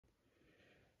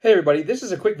Hey everybody, this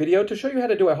is a quick video to show you how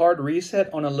to do a hard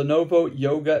reset on a Lenovo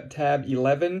Yoga Tab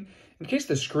 11. In case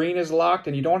the screen is locked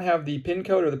and you don't have the pin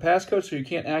code or the passcode so you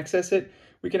can't access it,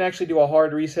 we can actually do a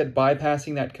hard reset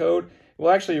bypassing that code.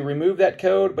 We'll actually remove that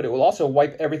code, but it will also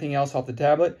wipe everything else off the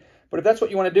tablet. But if that's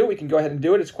what you want to do, we can go ahead and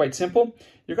do it. It's quite simple.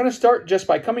 You're going to start just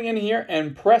by coming in here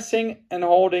and pressing and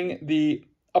holding the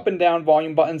up and down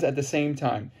volume buttons at the same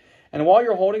time. And while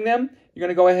you're holding them, you're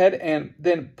going to go ahead and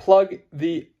then plug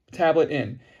the tablet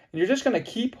in. And you're just going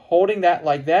to keep holding that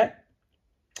like that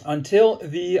until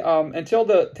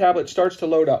the tablet starts to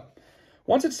load up.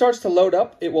 Once it starts to load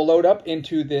up, it will load up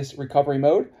into this recovery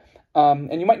mode.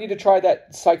 And you might need to try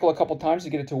that cycle a couple times to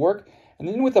get it to work. And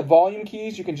then with the volume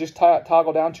keys, you can just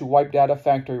toggle down to Wipe Data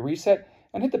Factory Reset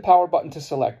and hit the power button to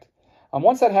select.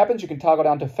 Once that happens, you can toggle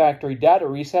down to Factory Data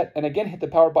Reset and again hit the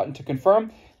power button to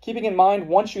confirm. Keeping in mind,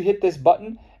 once you hit this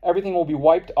button, everything will be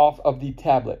wiped off of the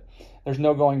tablet. There's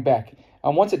no going back.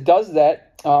 Once it does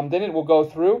that, then it will go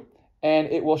through and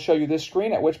it will show you this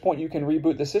screen, at which point you can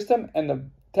reboot the system and the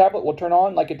tablet will turn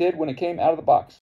on like it did when it came out of the box.